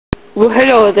Well,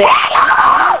 hello there.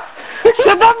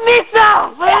 Shut up,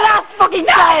 Misa! For the last fucking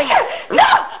time! No!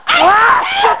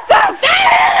 Shut up!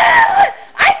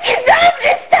 I deserve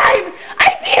this time!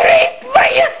 I've been raped by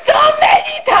you so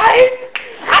many times!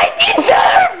 I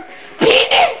deserve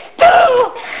penis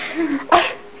too!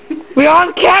 We're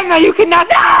on camera, you cannot...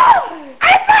 No!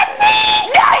 I'm not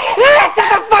me! No, Shut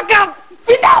the fuck up!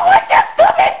 You don't want to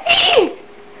stupid me!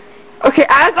 Okay,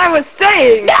 as I was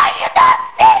saying... No, you don't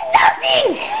say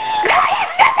nothing! No, you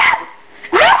shut up!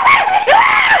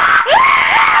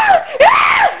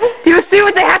 You see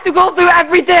what they have to go through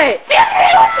every day?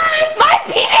 My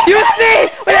penis! You see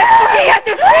what they fucking have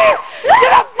to see?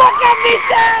 Shut the fuck up,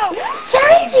 Misa!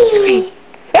 Sorry!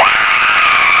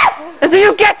 That's what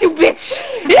you get, you bitch!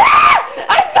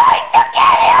 I'm going to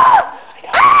get you!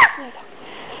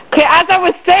 Okay, as I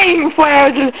was saying before I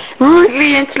was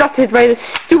rudely interrupted by this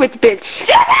stupid bitch.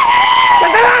 Shut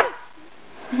up!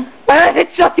 I'll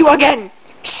shut you again!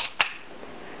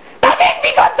 Don't make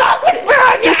me go talk with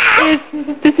Bird!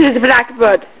 This is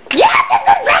Blackbird. Yeah, this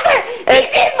is brother! This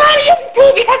is volume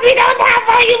 2 because we don't have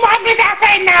volume 1 with us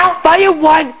right now! Volume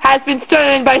 1 has been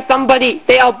stolen by somebody.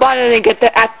 They are bottling it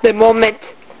at the moment.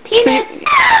 Penis!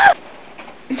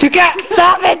 You can't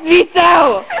stop it,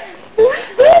 Vito!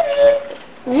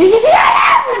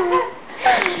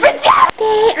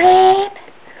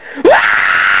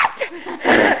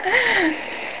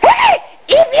 Hey!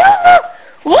 If you look,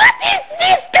 what is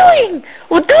this doing?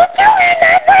 Well, don't you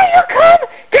remember you come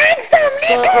drink some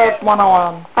liquor?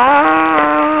 101.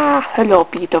 Hello,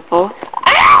 beautiful.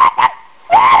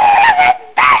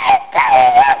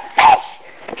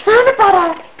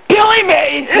 Billy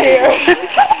Mays here!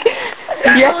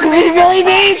 Yes, Billy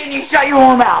Mays! You shut your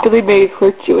own mouth. Billy Mays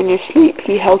hurt you in your sleep.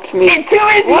 He helped me. In 2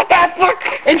 easy steps, look!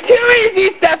 In 2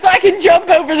 easy steps, I can jump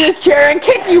over this chair and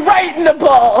kick you right in the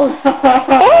balls.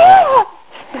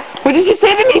 What did you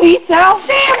say to me, Vito?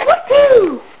 Sam, what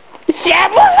too?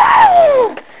 Sam,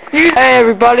 hello! Hey,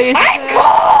 everybody. I'm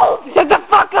cold! Shut the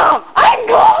fuck up! I'm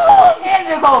cold! Hands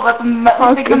are cold, but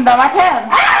I'm thinking down my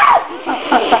hand.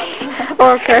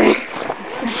 Okay.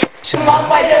 Come on,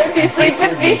 my dirty, sleep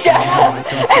with me,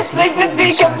 and sleep with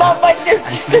me, come on, my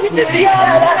dirty, sleep with me,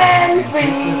 and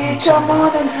free, come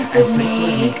on and sleep with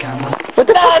me. What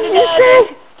the fuck did you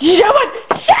say? You know what?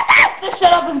 Shut up! Just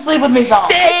shut up and sleep with me, song.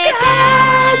 That's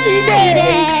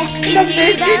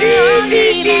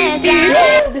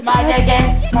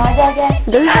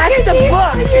the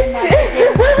book.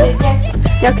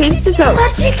 Now can you stop?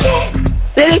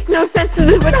 There makes no sense to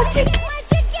live without you.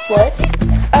 What?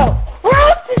 Oh. We're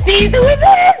off to see the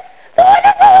wizard!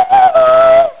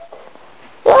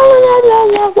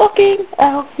 Walking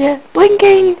out here,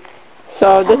 blinking.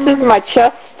 So this is my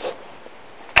chest.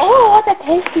 Oh, what a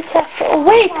tasty chest. Oh,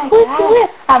 wait, what's the whip?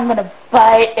 I'm gonna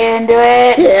bite into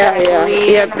it.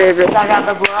 Yeah, baby. I got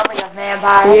the blood like a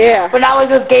vampire. Yeah. When I was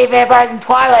with gay vampires in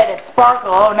Twilight, it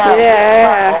sparkled. Oh, no.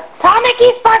 Yeah.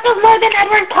 Tamaki sparkles more than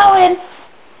Edward Cullen.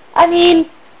 I mean,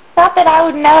 not that I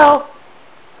would know.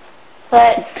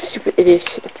 But... Stupid idiot,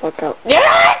 shut the fuck up. You're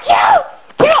not Joe!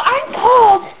 Joe, I'm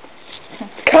cold!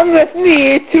 Come with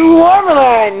me to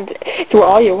Warmland, to where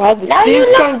all your wild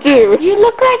dreams come true. You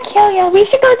look like Killia. We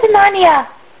should go to Narnia.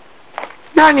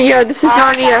 Narnia, this is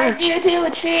Narnia. I tied you to a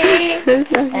tree,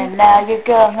 and now you're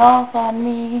going off on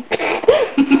me.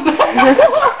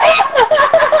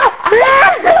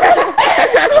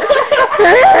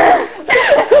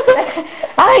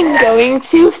 I'm going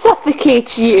to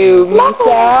suffocate you,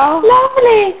 Misa.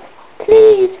 Lovely.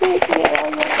 Please, make me.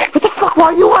 What the fuck,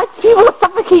 why you want people to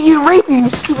suffocate you, rape you,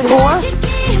 stupid whore?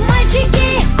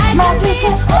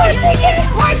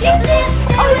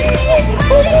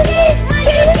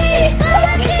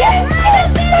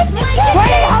 Why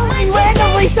are you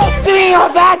randomly succeeding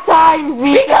on bad times,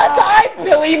 Misa? Because I'm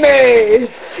Billy Mays.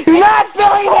 You're not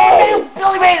Billy Mays!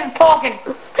 Billy Mays is talking.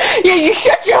 Yeah, you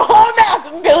shut your whole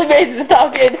mouth when Billy Mays is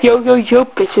talking. Yo,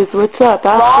 bitches, what's up?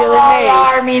 I'm Billy Mays.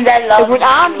 Means I love And when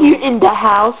I'm here in the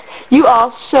house, you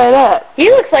all shut up. He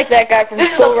looks like that guy from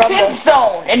Soul Rumble.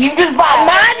 Zone, and you just buy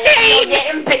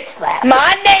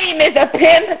My name is a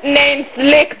pimp named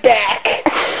Slickback.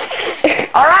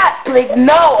 Alright, Slick,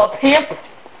 no, a pimp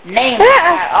named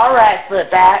Alright,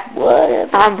 Slickback. Whatever.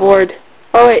 I'm bored.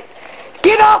 Oh, wait.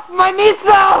 Get off my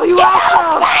Misa, you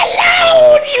asshole!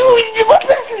 Alone, you what's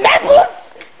this necklace?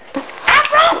 I'm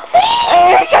from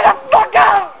Hey, shut the fuck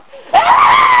up!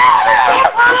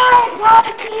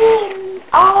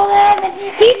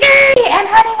 And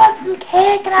honey wants some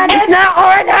cake, and It's not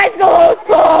Orange High School, it's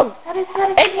prom!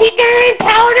 And Peter and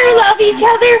Powder love each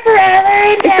other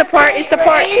forever. It's the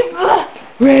part.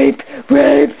 Rape.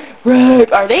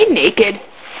 Are they naked?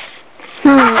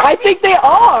 I think they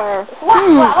are.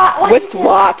 What Let's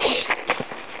watch.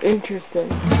 Interesting.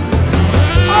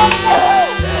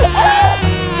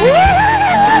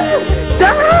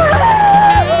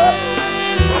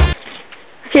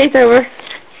 Okay, it's over.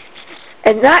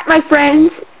 And that, my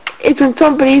friends, is when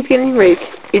somebody's getting raped.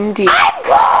 Indeed. I'm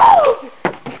cold!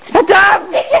 Shut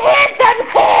up! Get your hands on the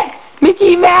head!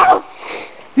 Mickey Mouse!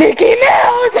 Mickey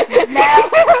Mouse!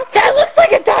 That looks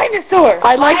like a dinosaur!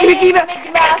 I like Mickey Mouse.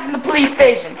 Mickey Mouse in the police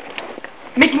station.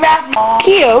 Mickey Mouse.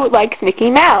 Keo likes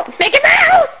Mickey Mouse. Mickey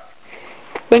Mouse!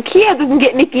 When Keo doesn't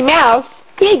get Mickey Mouse,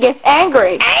 he gets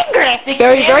angry. Angry!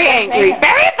 Very, very angry.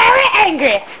 Very, very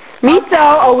angry. Miso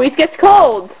always gets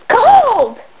cold.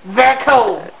 Cold! Very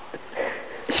cold.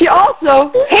 She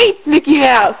also hates Mickey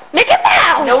Mouse. Mickey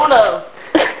Mouse! No love.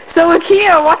 So when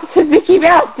Keo watches Mickey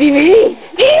Mouse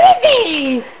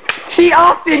DVDs, she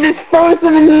often just throws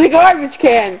them into the garbage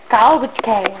can. Garbage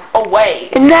can. Away.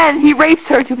 And then he rapes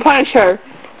her to punish her.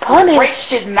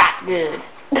 Rape is not good.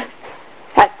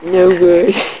 That's no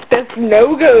good. That's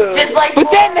no good. Just like but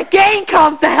then the gang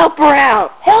comes to help her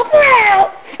out. Help her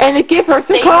out. And they give her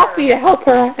some coffee to help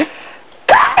her out.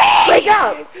 Coffee! Wake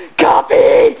up!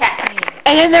 Coffee!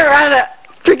 And then they're out of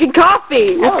freaking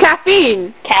coffee with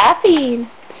caffeine. Caffeine.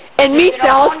 And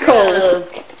Miso is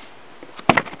cold.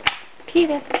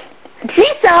 Peter.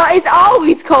 Miso is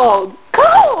always cold.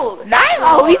 Cold! Not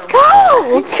Always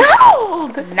cold!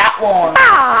 Cold! Not warm.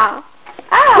 Ah!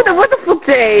 What a wonderful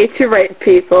day to rape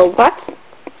people. What?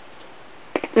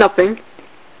 Nothing.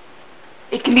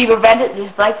 It can be prevented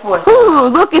just like force. Ooh,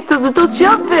 look, it's a little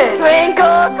jumping.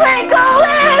 Twinkle, twinkle,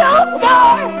 little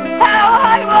star, how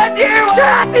I wonder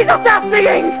why. Please don't stop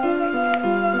singing.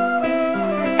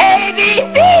 A, B, C,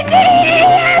 D, E,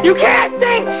 F. You can't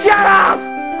sing. Shut up.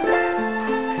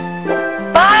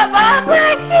 Baba,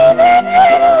 black sheep and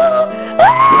little.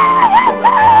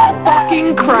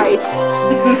 Fucking Christ.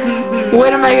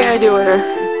 What am I gonna do with her?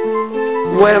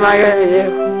 What am I gonna do?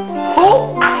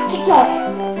 Oh, I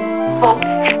can't. Folks,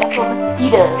 that's what he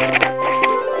does.